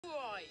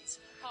ways.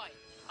 Hi,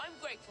 I'm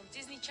Greg from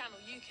Disney Channel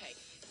UK.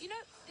 You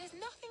know, there's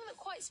nothing that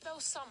quite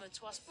spells summer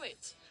to us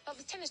Brits, like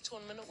the tennis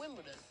tournament at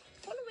Wimbledon.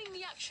 Following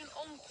the action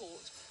on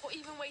court, or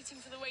even waiting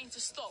for the rain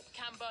to stop,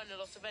 can burn a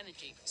lot of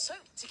energy. So,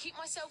 to keep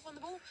myself on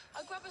the ball,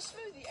 I grab a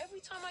smoothie every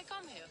time I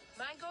come here.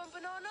 Mango and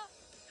banana,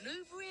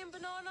 blueberry and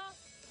banana,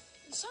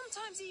 and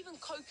sometimes even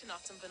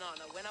coconut and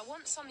banana when I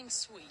want something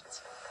sweet.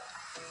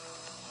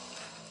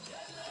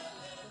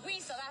 We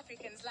South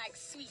Africans like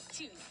sweet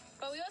too,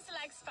 but we also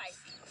like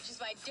spicy, which is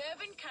why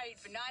Durban curried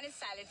banana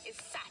salad is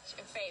such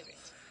a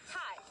favorite.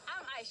 Hi,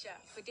 I'm Aisha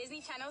for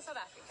Disney Channel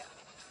South Africa.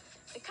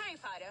 The curry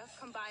powder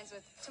combines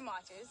with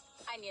tomatoes,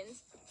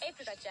 onions,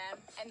 apricot jam,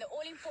 and the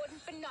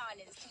all-important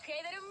bananas to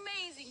create that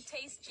amazing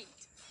taste treat.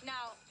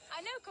 Now,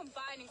 I know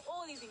combining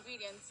all these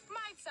ingredients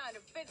might sound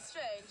a bit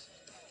strange,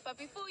 but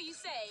before you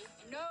say,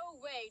 no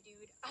way,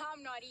 dude,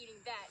 I'm not eating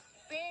that,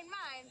 bear in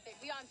mind that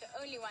we aren't the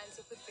only ones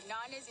who put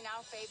bananas in our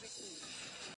favorite foods.